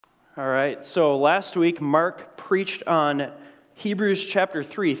All right, so last week Mark preached on Hebrews chapter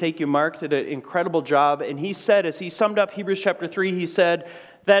 3. Thank you, Mark, did an incredible job. And he said, as he summed up Hebrews chapter 3, he said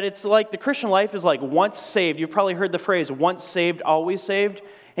that it's like the Christian life is like once saved. You've probably heard the phrase, once saved, always saved.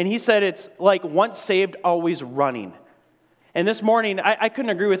 And he said it's like once saved, always running. And this morning, I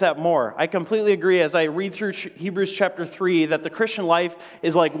couldn't agree with that more. I completely agree as I read through Hebrews chapter 3 that the Christian life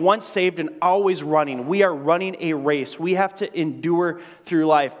is like once saved and always running. We are running a race. We have to endure through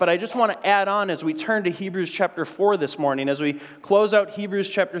life. But I just want to add on as we turn to Hebrews chapter 4 this morning, as we close out Hebrews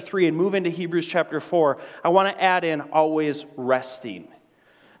chapter 3 and move into Hebrews chapter 4, I want to add in always resting.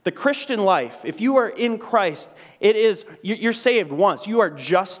 The Christian life, if you are in Christ, it is, you're saved once. You are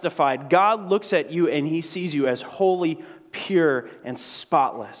justified. God looks at you and He sees you as holy, pure and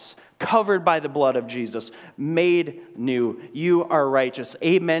spotless, covered by the blood of Jesus, made new. You are righteous.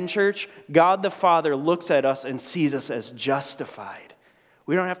 Amen, church? God the Father looks at us and sees us as justified.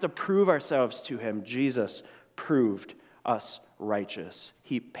 We don't have to prove ourselves to Him. Jesus proved us righteous.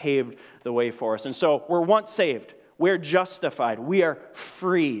 He paved the way for us. And so we're once saved. We're justified. We are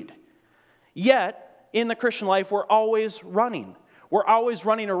freed. Yet, in the Christian life, we're always running. We're always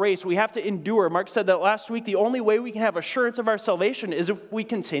running a race. We have to endure. Mark said that last week. The only way we can have assurance of our salvation is if we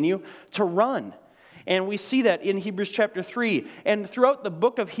continue to run. And we see that in Hebrews chapter 3. And throughout the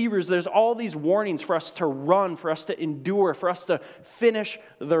book of Hebrews, there's all these warnings for us to run, for us to endure, for us to finish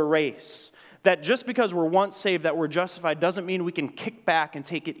the race. That just because we're once saved, that we're justified, doesn't mean we can kick back and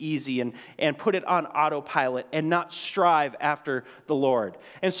take it easy and put it on autopilot and not strive after the Lord.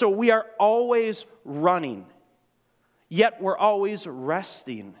 And so we are always running. Yet we're always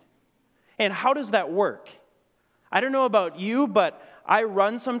resting. And how does that work? I don't know about you, but I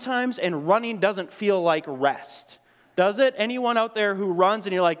run sometimes, and running doesn't feel like rest. Does it? Anyone out there who runs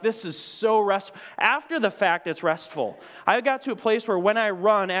and you're like, this is so restful? After the fact, it's restful. I got to a place where when I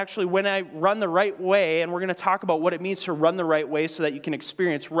run the right way, and we're going to talk about what it means to run the right way so that you can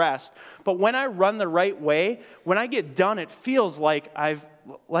experience rest, but when I run the right way, when I get done, it feels like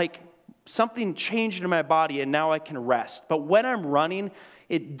something changed in my body and now I can rest. But when I'm running,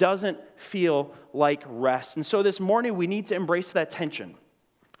 it doesn't feel like rest. And so this morning we need to embrace that tension.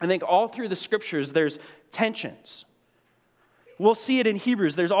 I think all through the scriptures there's tensions. We'll see it in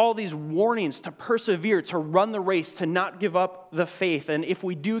Hebrews. There's all these warnings to persevere, to run the race, to not give up the faith. And if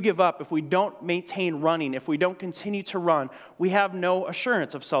we do give up, if we don't maintain running, if we don't continue to run, we have no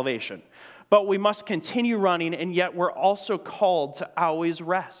assurance of salvation. But we must continue running, and yet we're also called to always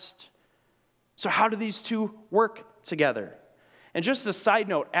rest. So how do these two work together? And just a side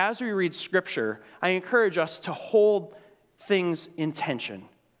note, as we read Scripture, I encourage us to hold things in tension.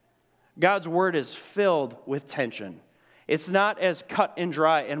 God's Word is filled with tension. It's not as cut and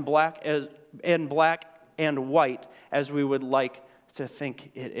dry and black and white as we would like to think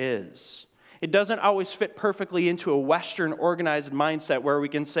it is. It doesn't always fit perfectly into a Western organized mindset where we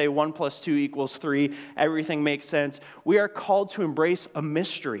can say 1 + 2 = 3, everything makes sense. We are called to embrace a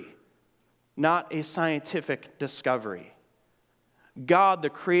mystery, not a scientific discovery. God, the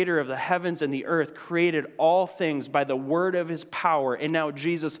creator of the heavens and the earth, created all things by the word of His power, and now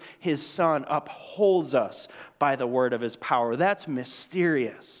Jesus, His Son, upholds us by the word of His power. That's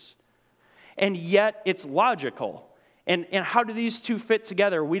mysterious. And yet it's logical. And how do these two fit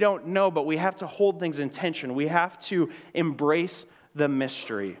together? We don't know, but we have to hold things in tension. We have to embrace the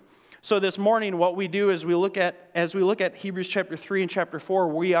mystery. So this morning, what we do is as we look at Hebrews chapter 3 and chapter 4,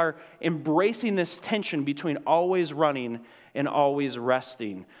 we are embracing this tension between always running and always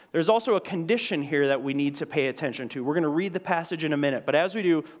resting. There's also a condition here that we need to pay attention to. We're going to read the passage in a minute, but as we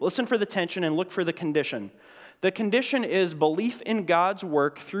do, listen for the tension and look for the condition. The condition is belief in God's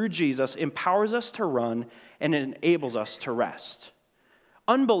work through Jesus empowers us to run and enables us to rest.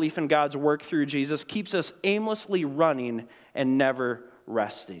 Unbelief in God's work through Jesus keeps us aimlessly running and never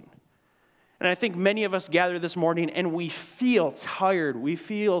resting. And I think many of us gather this morning and we feel tired, we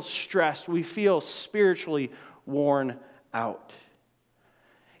feel stressed, we feel spiritually worn out.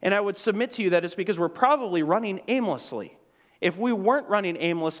 And I would submit to you that it's because we're probably running aimlessly. If we weren't running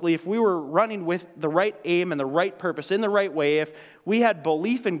aimlessly, if we were running with the right aim and the right purpose in the right way, if we had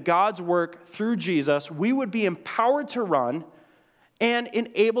belief in God's work through Jesus, we would be empowered to run and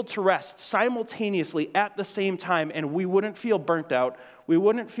enabled to rest simultaneously at the same time, and we wouldn't feel burnt out, we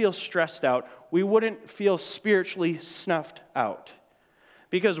wouldn't feel stressed out, we wouldn't feel spiritually snuffed out.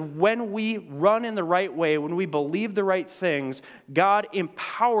 Because when we run in the right way, when we believe the right things, God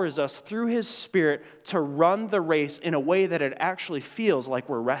empowers us through His Spirit to run the race in a way that it actually feels like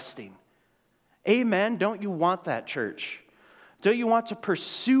we're resting. Amen? Don't you want that, church? Don't you want to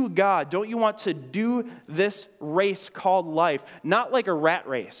pursue God? Don't you want to do this race called life? Not like a rat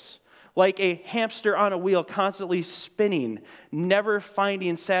race, like a hamster on a wheel constantly spinning, never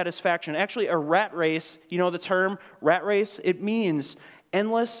finding satisfaction. Actually, a rat race, you know the term rat race? It means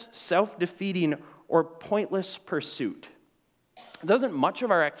endless, self-defeating, or pointless pursuit. Doesn't much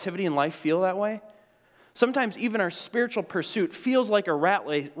of our activity in life feel that way? Sometimes even our spiritual pursuit feels like a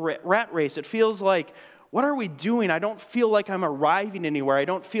rat race. It feels like, what are we doing? I don't feel like I'm arriving anywhere. I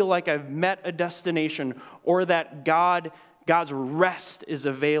don't feel like I've met a destination or that God's rest is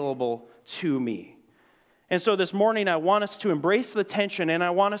available to me. And so this morning, I want us to embrace the tension and I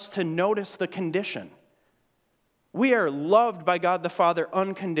want us to notice the condition. We are loved by God the Father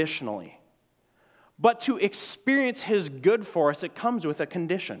unconditionally. But to experience His good for us, it comes with a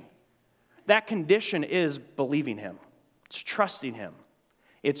condition. That condition is believing Him. It's trusting Him.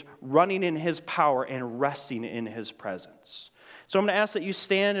 It's running in His power and resting in His presence. So I'm going to ask that you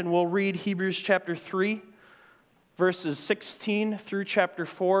stand and we'll read Hebrews chapter 3, verses 16 through chapter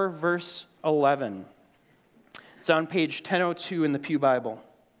 4, verse 11. It's on page 1002 in the Pew Bible.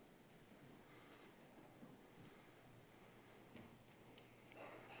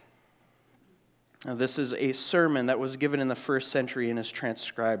 Now, this is a sermon that was given in the first century and is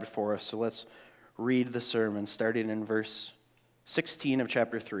transcribed for us. So let's read the sermon, starting in verse 16 of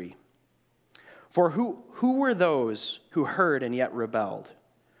chapter 3. For who were those who heard and yet rebelled?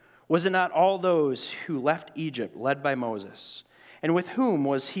 Was it not all those who left Egypt, led by Moses? And with whom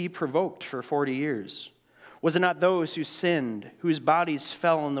was he provoked for 40 years? Was it not those who sinned, whose bodies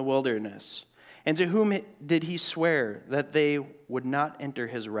fell in the wilderness? And to whom did he swear that they would not enter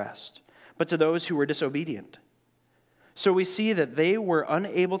his rest, but to those who were disobedient? So we see that they were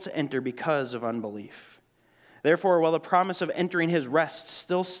unable to enter because of unbelief. Therefore, while the promise of entering his rest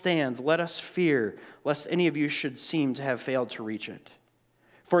still stands, let us fear lest any of you should seem to have failed to reach it.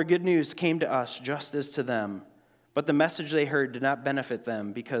 For good news came to us just as to them, but the message they heard did not benefit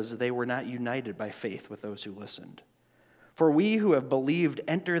them because they were not united by faith with those who listened. For we who have believed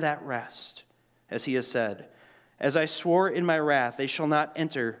enter that rest, as he has said, as I swore in my wrath, they shall not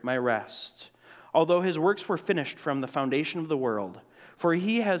enter my rest, although his works were finished from the foundation of the world. For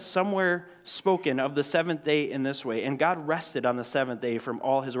he has somewhere spoken of the seventh day in this way, and God rested on the seventh day from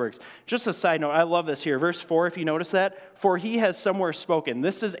all his works. Just a side note, I love this here. Verse 4, if you notice that, for he has somewhere spoken.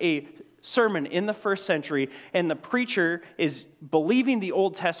 This is a sermon in the first century, and the preacher is believing the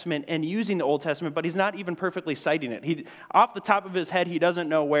Old Testament and using the Old Testament, but he's not even perfectly citing it. Off the top of his head, he doesn't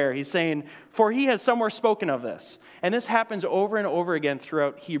know where. He's saying, for he has somewhere spoken of this. And this happens over and over again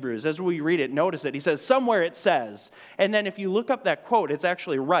throughout Hebrews. As we read it, notice it. He says, somewhere it says. And then if you look up that quote, it's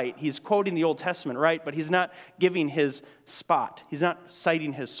actually right. He's quoting the Old Testament, right? But he's not giving his spot. He's not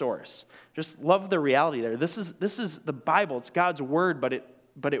citing his source. Just love the reality there. This is the Bible. It's God's word, but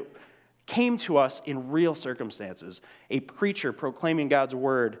it came to us in real circumstances. A preacher proclaiming God's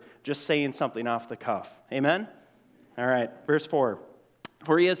word, just saying something off the cuff. Amen? All right, verse 4.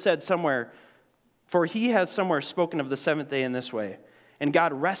 For he has somewhere spoken of the seventh day in this way, and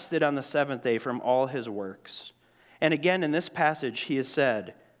God rested on the seventh day from all his works. And again in this passage he has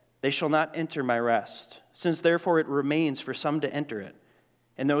said, they shall not enter my rest, since therefore it remains for some to enter it.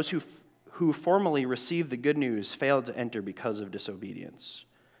 And those who formerly received the good news failed to enter because of disobedience.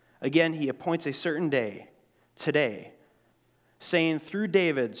 Again, he appoints a certain day, today, saying through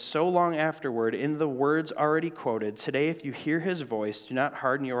David so long afterward in the words already quoted, today if you hear his voice, do not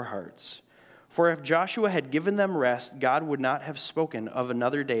harden your hearts. For if Joshua had given them rest, God would not have spoken of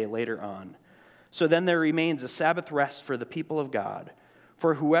another day later on. So then there remains a Sabbath rest for the people of God.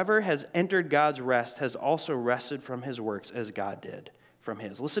 For whoever has entered God's rest has also rested from his works as God did from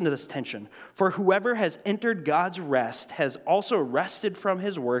his. Listen to this tension. For whoever has entered God's rest has also rested from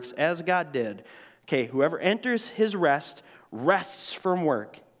his works as God did. Okay, whoever enters his rest rests from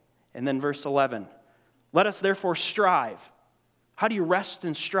work. And then verse 11. Let us therefore strive. How do you rest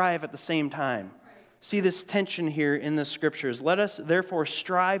and strive at the same time? See this tension here in the scriptures. Let us therefore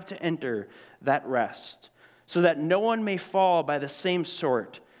strive to enter that rest, so that no one may fall by the same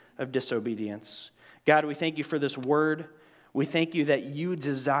sort of disobedience. God, we thank you for this word. We thank you that you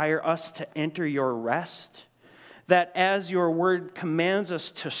desire us to enter your rest, that as your word commands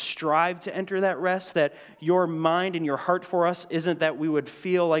us to strive to enter that rest, that your mind and your heart for us isn't that we would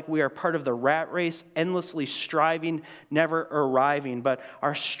feel like we are part of the rat race, endlessly striving, never arriving, but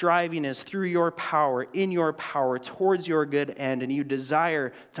our striving is through your power, in your power, towards your good end, and you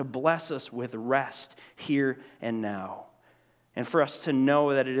desire to bless us with rest here and now. And for us to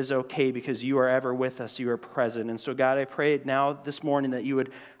know that it is okay because you are ever with us, you are present. And so God, I pray now this morning that you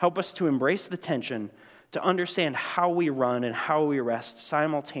would help us to embrace the tension, to understand how we run and how we rest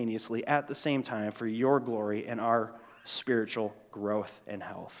simultaneously at the same time for your glory and our spiritual growth and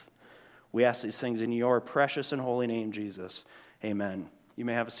health. We ask these things in your precious and holy name, Jesus. Amen. You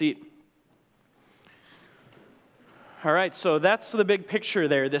may have a seat. All right, so that's the big picture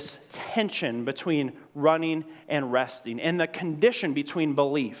there, this tension between running and resting, and the condition between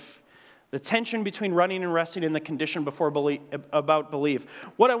belief. The tension between running and resting and the condition about belief.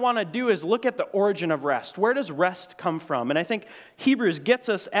 What I want to do is look at the origin of rest. Where does rest come from? And I think Hebrews gets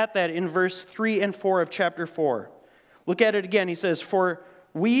us at that in verse 3 and 4 of chapter 4. Look at it again. He says, "For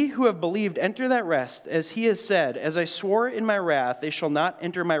we who have believed enter that rest, as he has said, as I swore in my wrath, they shall not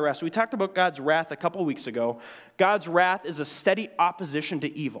enter my rest." We talked about God's wrath a couple weeks ago. God's wrath is a steady opposition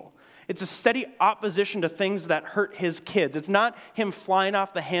to evil. It's a steady opposition to things that hurt his kids. It's not him flying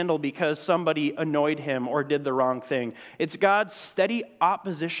off the handle because somebody annoyed him or did the wrong thing. It's God's steady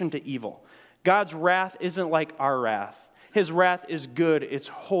opposition to evil. God's wrath isn't like our wrath. His wrath is good, it's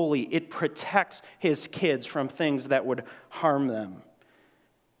holy, it protects his kids from things that would harm them.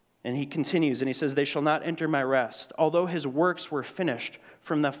 And he continues and he says, "They shall not enter my rest, although his works were finished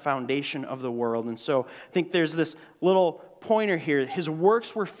from the foundation of the world." And so I think there's this little pointer here. His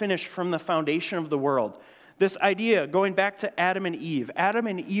works were finished from the foundation of the world. This idea, going back to Adam and Eve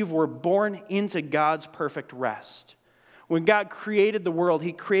were born into God's perfect rest. When God created the world,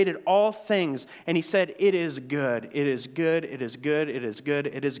 he created all things, and he said, "It is good, it is good, it is good, it is good,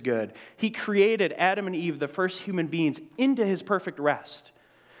 it is good." He created Adam and Eve, the first human beings, into his perfect rest.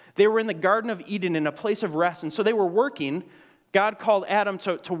 They were in the Garden of Eden in a place of rest, and so they were working. God called Adam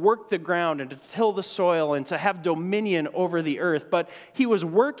to work the ground and to till the soil and to have dominion over the earth. But he was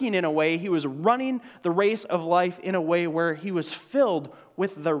working in a way, he was running the race of life in a way where he was filled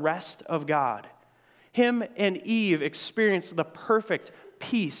with the rest of God. Him and Eve experienced the perfect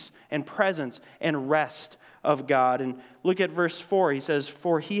peace and presence and rest of God. And look at verse 4. He says,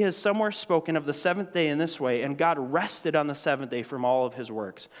 "For he has somewhere spoken of the seventh day in this way, and God rested on the seventh day from all of his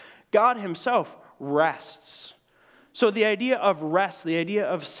works." God himself rests. So the idea of rest, the idea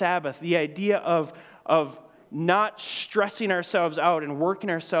of Sabbath, the idea of not stressing ourselves out and working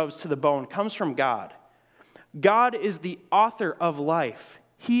ourselves to the bone comes from God. God is the author of life.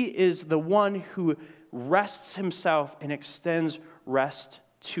 He is the one who rests himself and extends rest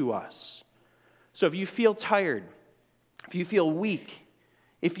to us. So if you feel tired, if you feel weak,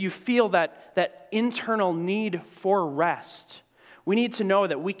 if you feel that internal need for rest, we need to know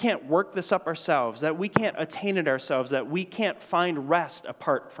that we can't work this up ourselves, that we can't attain it ourselves, that we can't find rest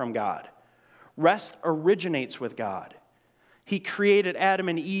apart from God. Rest originates with God. He created Adam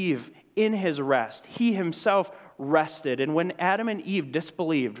and Eve in his rest. He himself rested. And when Adam and Eve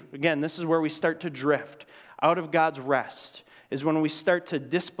disbelieved, again, this is where we start to drift out of God's rest, is when we start to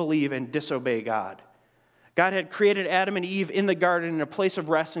disbelieve and disobey God. God had created Adam and Eve in the garden in a place of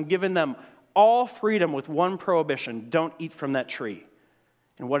rest and given them all freedom with one prohibition: don't eat from that tree.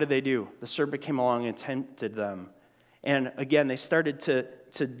 And what did they do? The serpent came along and tempted them. And again, they started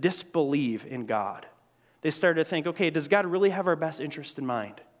to disbelieve in God. They started to think, okay, does God really have our best interest in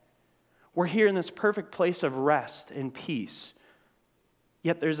mind? We're here in this perfect place of rest and peace.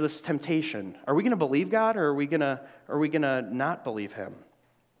 Yet there's this temptation. Are we going to believe God, or are we going to not believe him?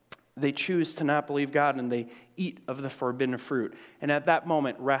 They choose to not believe God, and they eat of the forbidden fruit. And at that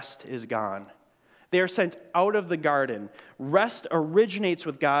moment, rest is gone. They are sent out of the garden. Rest originates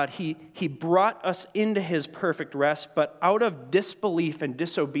with God. He brought us into his perfect rest, but out of disbelief and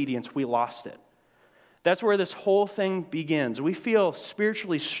disobedience, we lost it. That's where this whole thing begins. We feel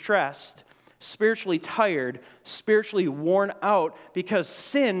spiritually stressed, spiritually tired, spiritually worn out because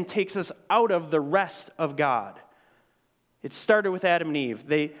sin takes us out of the rest of God. It started with Adam and Eve.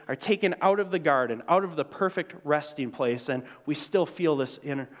 They are taken out of the garden, out of the perfect resting place, and we still feel this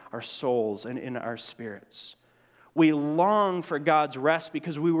in our souls and in our spirits. We long for God's rest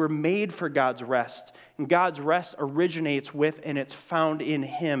because we were made for God's rest, and God's rest originates with and it's found in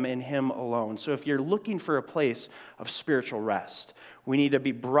him and him alone. So if you're looking for a place of spiritual rest, we need to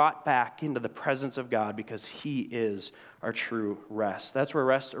be brought back into the presence of God because he is our true rest. That's where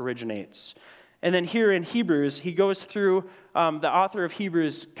rest originates. And then here in Hebrews, he goes through, the author of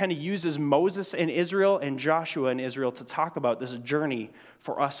Hebrews kind of uses Moses and Israel and Joshua and Israel to talk about this journey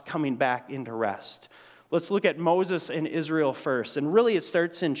for us coming back into rest. Let's look at Moses and Israel first. And really it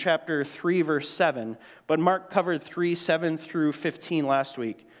starts in chapter 3, verse 7. But Mark covered 3, 7 through 15 last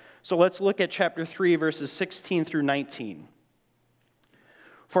week. So let's look at chapter 3, verses 16 through 19.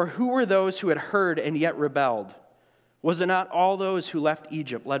 "For who were those who had heard and yet rebelled? Was it not all those who left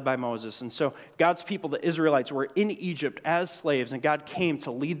Egypt led by Moses? And so God's people, the Israelites, were in Egypt as slaves, and God came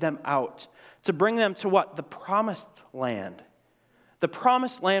to lead them out, to bring them to what? The promised land. The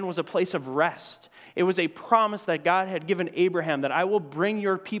promised land was a place of rest. It was a promise that God had given Abraham, that I will bring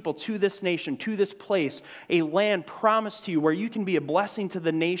your people to this nation, to this place, a land promised to you where you can be a blessing to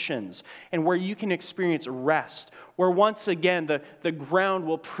the nations and where you can experience rest, where once again the ground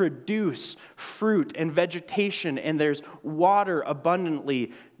will produce fruit and vegetation and there's water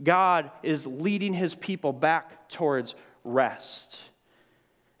abundantly. God is leading his people back towards rest.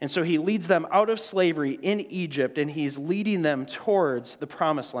 And so he leads them out of slavery in Egypt, and he's leading them towards the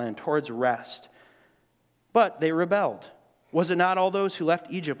promised land, towards rest. But they rebelled. Was it not all those who left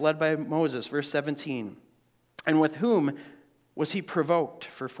Egypt led by Moses? Verse 17. And with whom was he provoked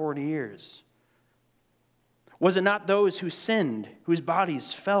for 40 years? Was it not those who sinned, whose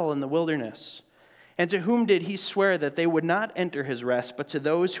bodies fell in the wilderness? And to whom did he swear that they would not enter his rest, but to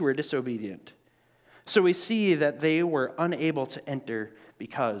those who were disobedient? So we see that they were unable to enter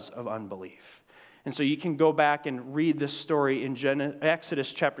because of unbelief. And so you can go back and read this story in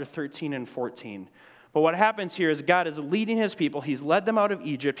Exodus chapter 13 and 14. But what happens here is God is leading his people. He's led them out of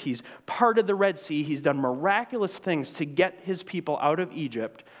Egypt. He's parted the Red Sea. He's done miraculous things to get his people out of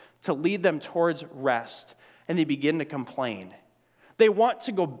Egypt, to lead them towards rest. And they begin to complain. They want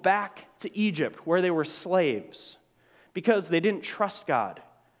to go back to Egypt where they were slaves because they didn't trust God.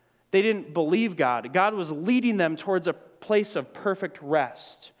 They didn't believe God. God was leading them towards a place of perfect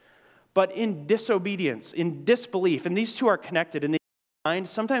rest. But in disobedience, in disbelief, and these two are connected in the mind,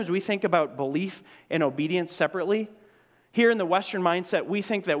 sometimes we think about belief and obedience separately. Here in the Western mindset, we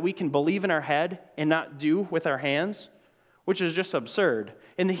think that we can believe in our head and not do with our hands, which is just absurd.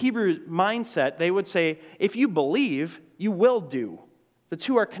 In the Hebrew mindset, they would say, if you believe, you will do. The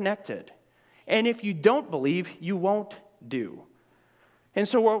two are connected. And if you don't believe, you won't do. And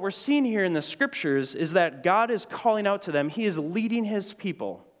so what we're seeing here in the scriptures is that God is calling out to them. He is leading his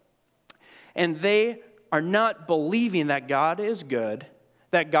people. And they are not believing that God is good,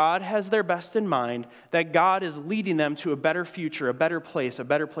 that God has their best in mind, that God is leading them to a better future, a better place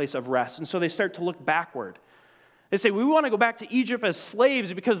of rest. And so they start to look backward. They say, we want to go back to Egypt as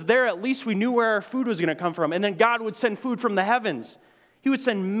slaves because there at least we knew where our food was going to come from. And then God would send food from the heavens. He would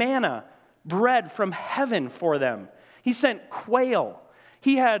send manna, bread from heaven for them. He sent quail.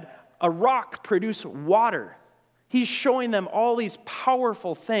 He had a rock produce water. He's showing them all these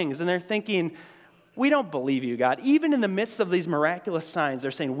powerful things, and they're thinking, we don't believe you, God. Even in the midst of these miraculous signs, they're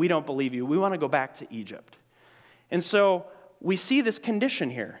saying, we don't believe you. We want to go back to Egypt. And so we see this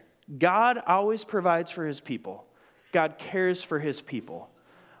condition here. God always provides for his people. God cares for his people.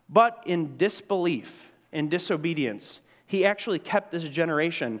 But in disbelief, in disobedience, he actually kept this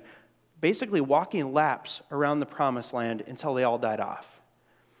generation basically walking laps around the promised land until they all died off.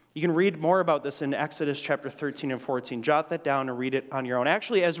 You can read more about this in Exodus chapter 13 and 14. Jot that down and read it on your own.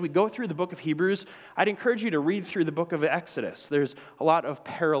 Actually, as we go through the book of Hebrews, I'd encourage you to read through the book of Exodus. There's a lot of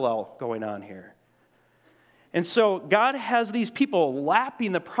parallel going on here. And so God has these people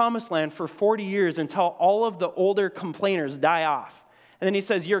lapping the promised land for 40 years until all of the older complainers die off. And then he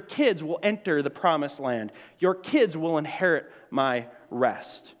says, your kids will enter the promised land. Your kids will inherit my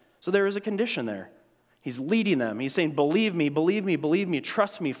rest. So there is a condition there. He's leading them. He's saying, believe me, believe me, believe me,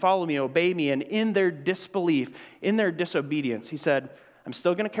 trust me, follow me, obey me. And in their disbelief, in their disobedience, he said, I'm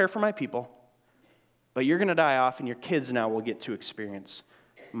still going to care for my people, but you're going to die off and your kids now will get to experience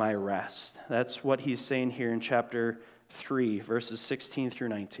my rest. That's what he's saying here in chapter 3, verses 16 through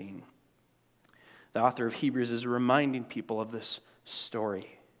 19. The author of Hebrews is reminding people of this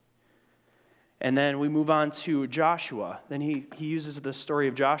story. And then we move on to Joshua. Then he uses the story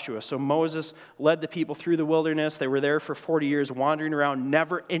of Joshua. So Moses led the people through the wilderness. They were there for 40 years, wandering around,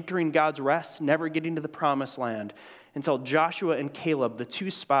 never entering God's rest, never getting to the promised land, until Joshua and Caleb, the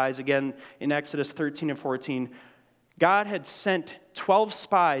two spies, again in Exodus 13 and 14, God had sent 12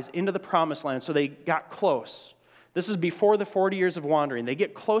 spies into the promised land, so they got close. This is before the 40 years of wandering. They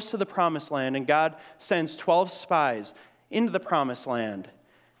get close to the promised land, and God sends 12 spies into the promised land.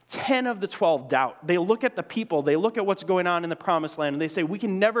 10 of the 12 doubt. They look at the people, they look at what's going on in the promised land, and they say, we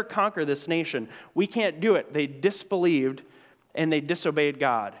can never conquer this nation. We can't do it. They disbelieved, and they disobeyed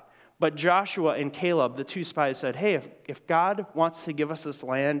God. But Joshua and Caleb, the two spies, said, hey, if God wants to give us this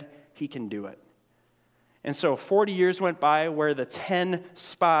land, he can do it. And so 40 years went by where the 10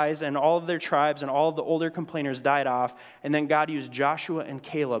 spies and all of their tribes and all of the older complainers died off, and then God used Joshua and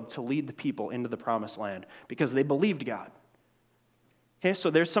Caleb to lead the people into the promised land because they believed God. Okay,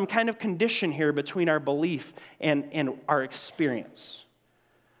 so there's some kind of condition here between our belief and our experience.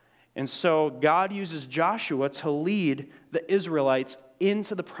 And so God uses Joshua to lead the Israelites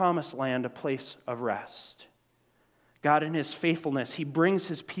into the promised land, a place of rest. God, in his faithfulness, he brings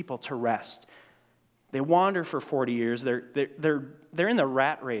his people to rest. They wander for 40 years. They're in the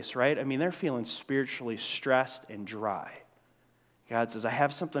rat race, right? I mean, they're feeling spiritually stressed and dry. God says, I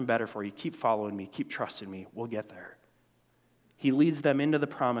have something better for you. Keep following me. Keep trusting me. We'll get there. He leads them into the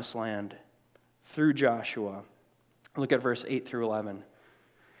promised land through Joshua. Look at verse 8 through 11.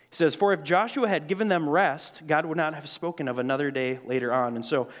 He says, for if Joshua had given them rest, God would not have spoken of another day later on. And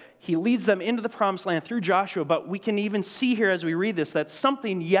so he leads them into the promised land through Joshua, but we can even see here as we read this that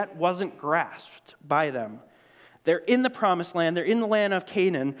something yet wasn't grasped by them. They're in the promised land, they're in the land of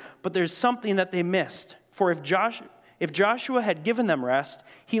Canaan, but there's something that they missed. For if Joshua had given them rest,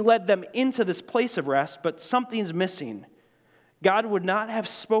 he led them into this place of rest, but something's missing. God would not have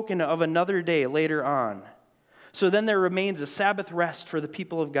spoken of another day later on. So then there remains a Sabbath rest for the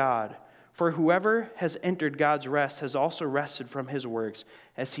people of God. For whoever has entered God's rest has also rested from his works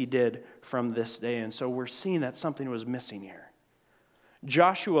as he did from this day. And so we're seeing that something was missing here.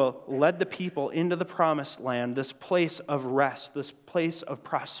 Joshua led the people into the promised land, this place of rest, this place of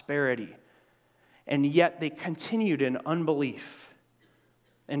prosperity. And yet they continued in unbelief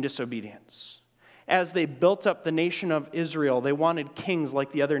and disobedience. As they built up the nation of Israel, they wanted kings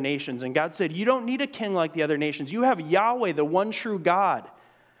like the other nations. And God said, you don't need a king like the other nations. You have Yahweh, the one true God.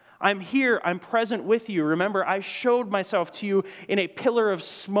 I'm here. I'm present with you. Remember, I showed myself to you in a pillar of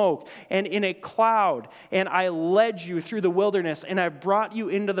smoke and in a cloud, and I led you through the wilderness, and I brought you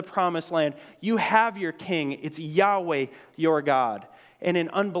into the promised land. You have your king. It's Yahweh, your God. And in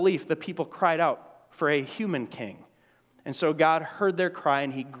unbelief, the people cried out for a human king. And so God heard their cry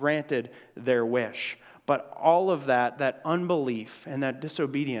and he granted their wish. But all of that unbelief and that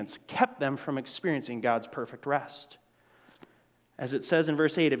disobedience kept them from experiencing God's perfect rest. As it says in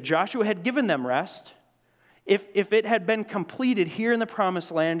verse 8, if Joshua had given them rest, if it had been completed here in the promised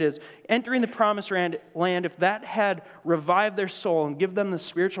land, as entering the promised land, if that had revived their soul and give them the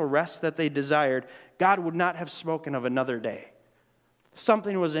spiritual rest that they desired, God would not have spoken of another day.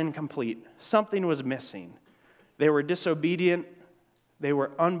 Something was incomplete. Something was missing. They were disobedient, they were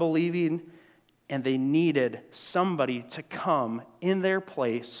unbelieving, and they needed somebody to come in their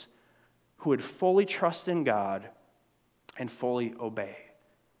place who would fully trust in God and fully obey.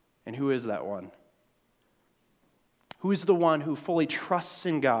 And who is that one? Who is the one who fully trusts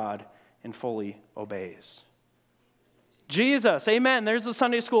in God and fully obeys? Jesus, amen. There's the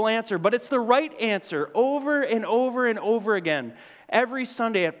Sunday school answer, but it's the right answer over and over and over again. Every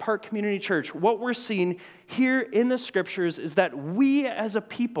Sunday at Park Community Church, what we're seeing here in the scriptures is that we as a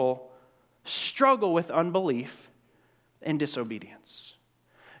people struggle with unbelief and disobedience.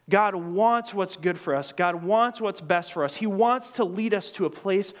 God wants what's good for us. God wants what's best for us. He wants to lead us to a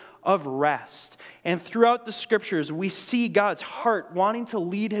place of rest. And throughout the scriptures, we see God's heart wanting to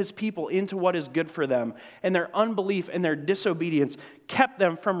lead his people into what is good for them. And their unbelief and their disobedience kept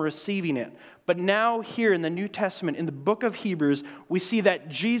them from receiving it. But now here in the New Testament, in the book of Hebrews, we see that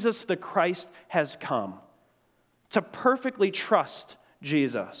Jesus the Christ has come to perfectly trust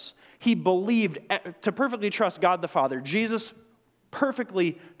Jesus. He believed to perfectly trust God the Father. Jesus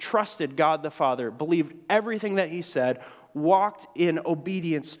perfectly trusted God the Father, believed everything that he said, walked in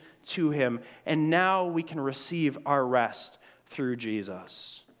obedience to him, and now we can receive our rest through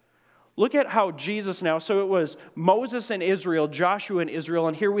Jesus. Look at how Jesus now, so it was Moses and Israel, Joshua and Israel,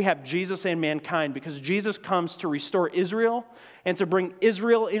 and here we have Jesus and mankind, because Jesus comes to restore Israel and to bring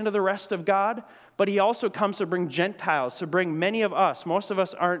Israel into the rest of God, but he also comes to bring Gentiles, to bring many of us. Most of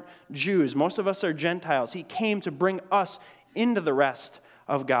us aren't Jews, most of us are Gentiles. He came to bring us into the rest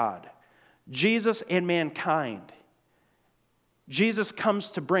of God. Jesus and mankind. Jesus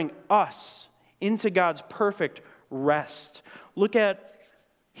comes to bring us into God's perfect rest. Look at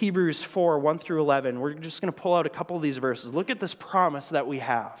Hebrews 4, 1 through 11. We're just going to pull out a couple of these verses. Look at this promise that we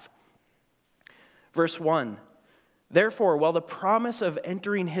have. Verse 1, therefore, while the promise of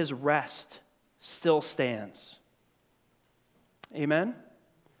entering his rest still stands. Amen?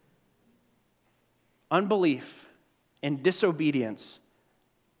 Unbelief and disobedience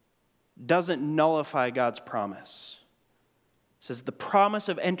doesn't nullify God's promise. It says the promise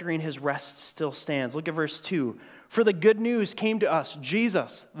of entering his rest still stands. Look at verse 2. For the good news came to us,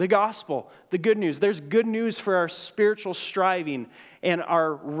 Jesus, the gospel, the good news. There's good news for our spiritual striving and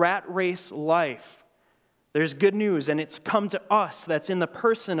our rat race life. There's good news, and it's come to us that's in the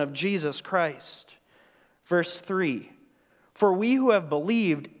person of Jesus Christ. Verse 3. For we who have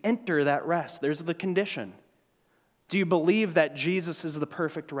believed enter that rest. There's the condition. Do you believe that Jesus is the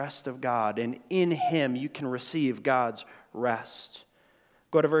perfect rest of God, and in him you can receive God's rest?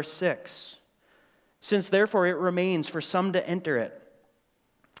 Go to verse 6. Since therefore it remains for some to enter it,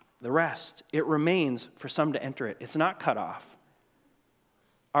 the rest, it remains for some to enter it. It's not cut off.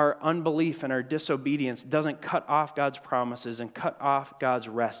 Our unbelief and our disobedience doesn't cut off God's promises and cut off God's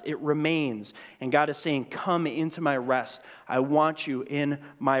rest. It remains. And God is saying, come into my rest. I want you in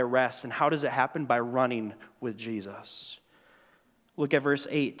my rest. And how does it happen? By running with Jesus. Look at verse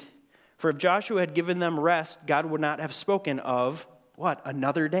 8. For if Joshua had given them rest, God would not have spoken of, what?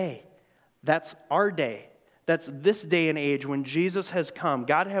 Another day. That's our day. That's this day and age when Jesus has come.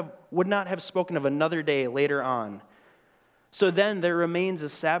 God would not have spoken of another day later on. So then there remains a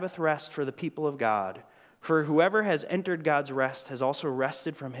Sabbath rest for the people of God. For whoever has entered God's rest has also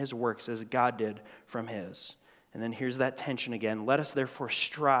rested from his works as God did from his. And then here's that tension again. Let us therefore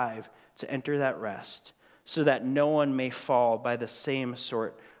strive to enter that rest so that no one may fall by the same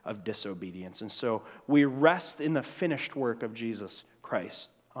sort of disobedience. And so we rest in the finished work of Jesus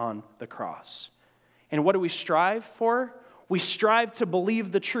Christ on the cross. And what do we strive for? We strive to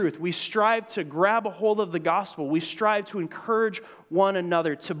believe the truth. We strive to grab a hold of the gospel. We strive to encourage one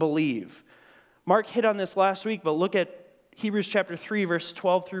another to believe. Mark hit on this last week, but look at Hebrews chapter 3, verse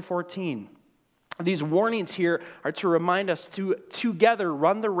 12 through 14. These warnings here are to remind us to together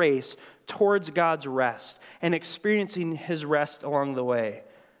run the race towards God's rest and experiencing his rest along the way.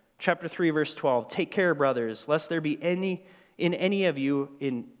 Chapter 3, verse 12. Take care, brothers, lest there be in any of you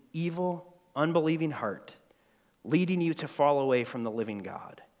an evil, unbelieving heart, leading you to fall away from the living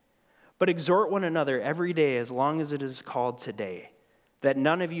God. But exhort one another every day as long as it is called today, that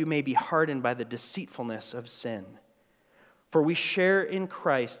none of you may be hardened by the deceitfulness of sin. For we share in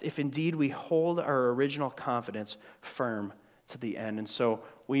Christ if indeed we hold our original confidence firm to the end. And so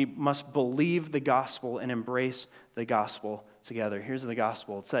we must believe the gospel and embrace the gospel together. Here's the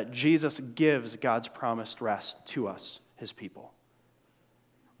gospel. It's that Jesus gives God's promised rest to us, his people.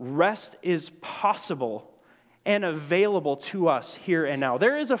 Rest is possible and available to us here and now.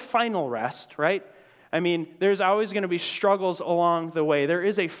 There is a final rest, right? I mean, there's always going to be struggles along the way. There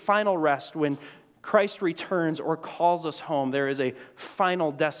is a final rest when Christ returns or calls us home. There is a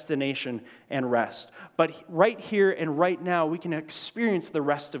final destination and rest. But right here and right now, we can experience the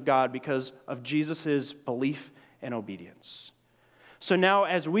rest of God because of Jesus' belief and obedience. So now,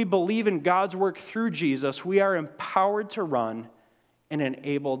 as we believe in God's work through Jesus, we are empowered to run and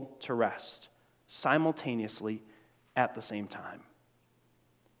enabled to rest simultaneously at the same time.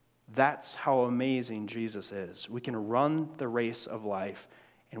 That's how amazing Jesus is. We can run the race of life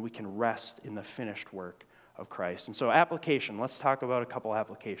and we can rest in the finished work of Christ. And so application, let's talk about a couple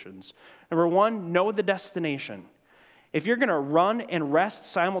applications. Number one, know the destination. If you're going to run and rest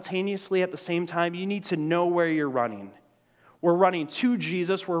simultaneously at the same time, you need to know where you're running. We're running to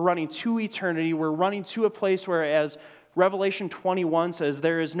Jesus, we're running to eternity, we're running to a place where, as Revelation 21 says,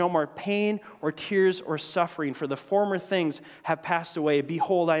 there is no more pain or tears or suffering, for the former things have passed away.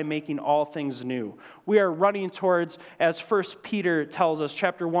 Behold, I am making all things new. We are running towards, as 1 Peter tells us,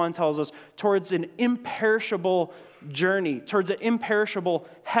 chapter 1 tells us, towards an imperishable journey, towards an imperishable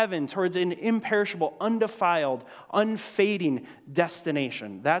heaven, towards an imperishable, undefiled, unfading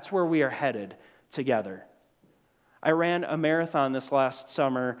destination. That's where we are headed together. I ran a marathon this last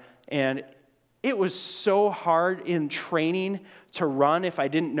summer, and it was so hard in training to run if I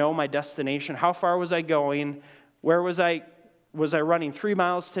didn't know my destination. How far was I going? Where was I? Was I running 3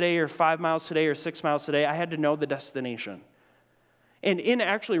 miles today or 5 miles today or 6 miles today? I had to know the destination. And in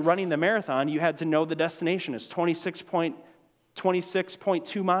actually running the marathon, you had to know the destination. It's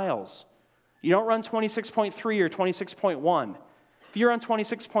 26.2 miles. You don't run 26.3 or 26.1. If you're on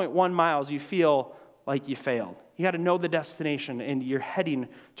 26.1 miles, you feel like you failed. You got to know the destination, and you're heading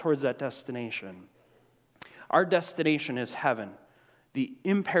towards that destination. Our destination is heaven, the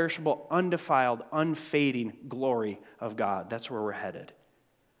imperishable, undefiled, unfading glory of God. That's where we're headed.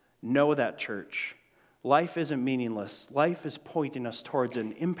 Know that, church. Life isn't meaningless. Life is pointing us towards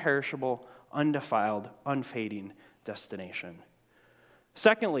an imperishable, undefiled, unfading destination.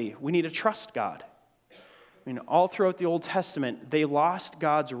 Secondly, we need to trust God. I mean, all throughout the Old Testament, they lost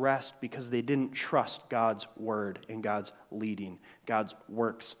God's rest because they didn't trust God's word and God's leading, God's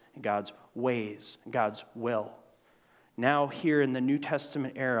works, and God's ways, and God's will. Now, here in the New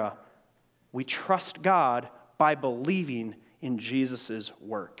Testament era, we trust God by believing in Jesus'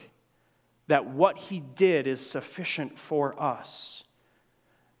 work, that what he did is sufficient for us.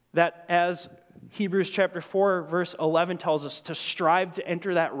 That as Hebrews chapter 4, verse 11 tells us, to strive to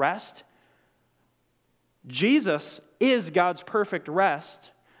enter that rest, Jesus is God's perfect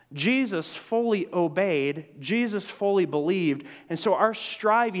rest. Jesus fully obeyed. Jesus fully believed. And so our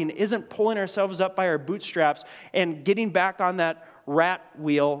striving isn't pulling ourselves up by our bootstraps and getting back on that rat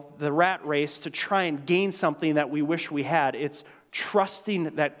wheel, the rat race, to try and gain something that we wish we had. It's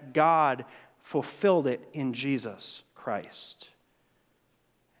trusting that God fulfilled it in Jesus Christ.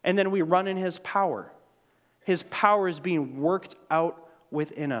 And then we run in His power. His power is being worked out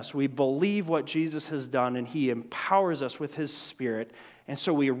within us. We believe what Jesus has done, and He empowers us with His Spirit. And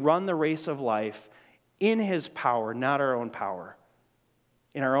so we run the race of life in His power, not our own power.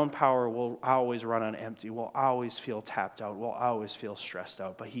 In our own power, we'll always run on empty. We'll always feel tapped out. We'll always feel stressed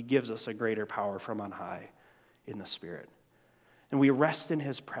out. But He gives us a greater power from on high in the Spirit. And we rest in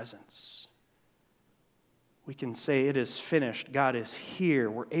His presence. We can say, it is finished. God is here.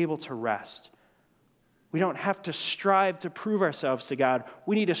 We're able to rest. We don't have to strive to prove ourselves to God.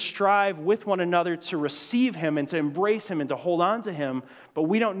 We need to strive with one another to receive Him and to embrace Him and to hold on to Him. But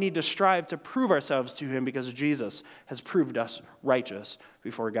we don't need to strive to prove ourselves to Him because Jesus has proved us righteous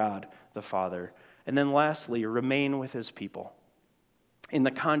before God the Father. And then lastly, remain with His people. In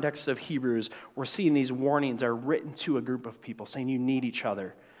the context of Hebrews, we're seeing these warnings are written to a group of people saying you need each other.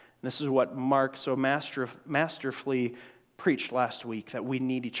 And this is what Mark so masterfully preached last week, that we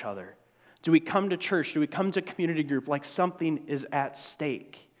need each other. Do we come to church? Do we come to community group like something is at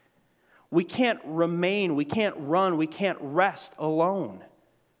stake? We can't remain, we can't run, we can't rest alone.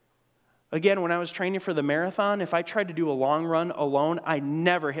 Again, when I was training for the marathon, if I tried to do a long run alone, I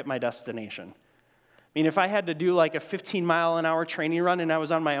never hit my destination. I mean, if I had to do like a 15-mile-an-hour training run and I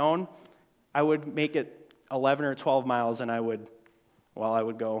was on my own, I would make it 11 or 12 miles and I would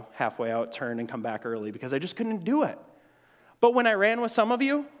go halfway out, turn, and come back early because I just couldn't do it. But when I ran with some of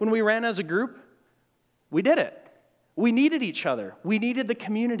you, when we ran as a group, we did it. We needed each other. We needed the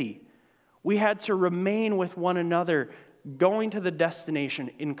community. We had to remain with one another, going to the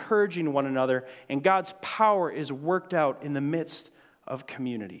destination, encouraging one another, and God's power is worked out in the midst of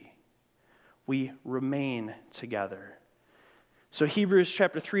community. We remain together. So Hebrews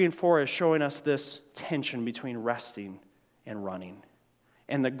chapter 3 and 4 is showing us this tension between resting and running,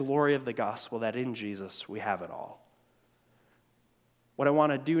 and the glory of the gospel that in Jesus we have it all. What I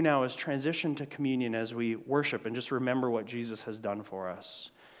want to do now is transition to communion as we worship and just remember what Jesus has done for us.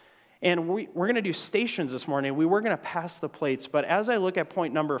 And we're going to do stations this morning. We were going to pass the plates, but as I look at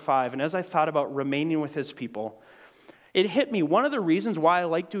point number 5, and as I thought about remaining with His people, it hit me. One of the reasons why I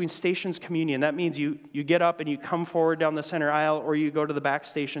like doing stations communion, that means you get up and you come forward down the center aisle, or you go to the back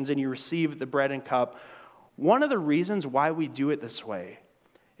stations and you receive the bread and cup. One of the reasons why we do it this way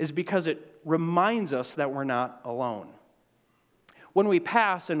is because it reminds us that we're not alone. When we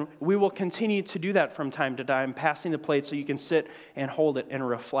pass, and we will continue to do that from time to time, passing the plate so you can sit and hold it and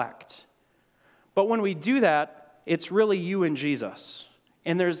reflect. But when we do that, it's really you and Jesus.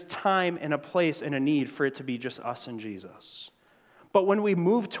 And there's time and a place and a need for it to be just us and Jesus. But when we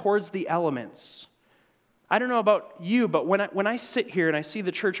move towards the elements, I don't know about you, but when I sit here and I see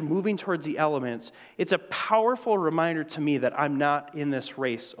the church moving towards the elements, it's a powerful reminder to me that I'm not in this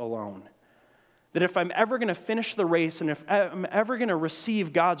race alone. That if I'm ever going to finish the race and if I'm ever going to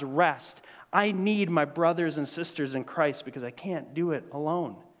receive God's rest, I need my brothers and sisters in Christ because I can't do it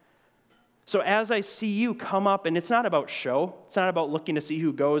alone. So as I see you come up, and it's not about show, it's not about looking to see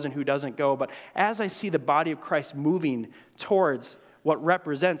who goes and who doesn't go, but as I see the body of Christ moving towards what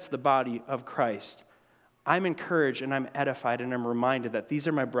represents the body of Christ, I'm encouraged and I'm edified and I'm reminded that these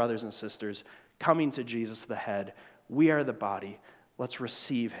are my brothers and sisters coming to Jesus the head. We are the body. Let's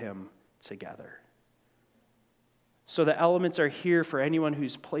receive Him together. So the elements are here for anyone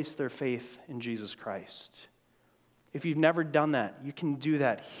who's placed their faith in Jesus Christ. If you've never done that, you can do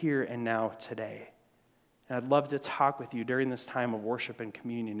that here and now today. And I'd love to talk with you during this time of worship and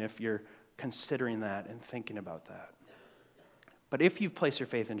communion if you're considering that and thinking about that. But if you've placed your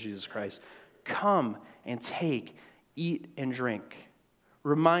faith in Jesus Christ, come and take, eat, and drink,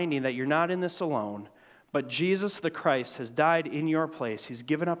 reminding that you're not in this alone, but Jesus the Christ has died in your place. He's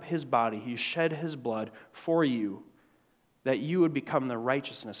given up His body. He shed His blood for you, that you would become the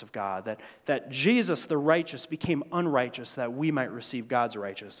righteousness of God, that Jesus the righteous became unrighteous that we might receive God's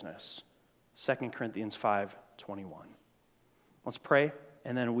righteousness. 2 Corinthians 5:21. Let's pray,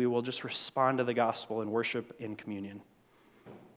 and then we will just respond to the gospel in worship in communion.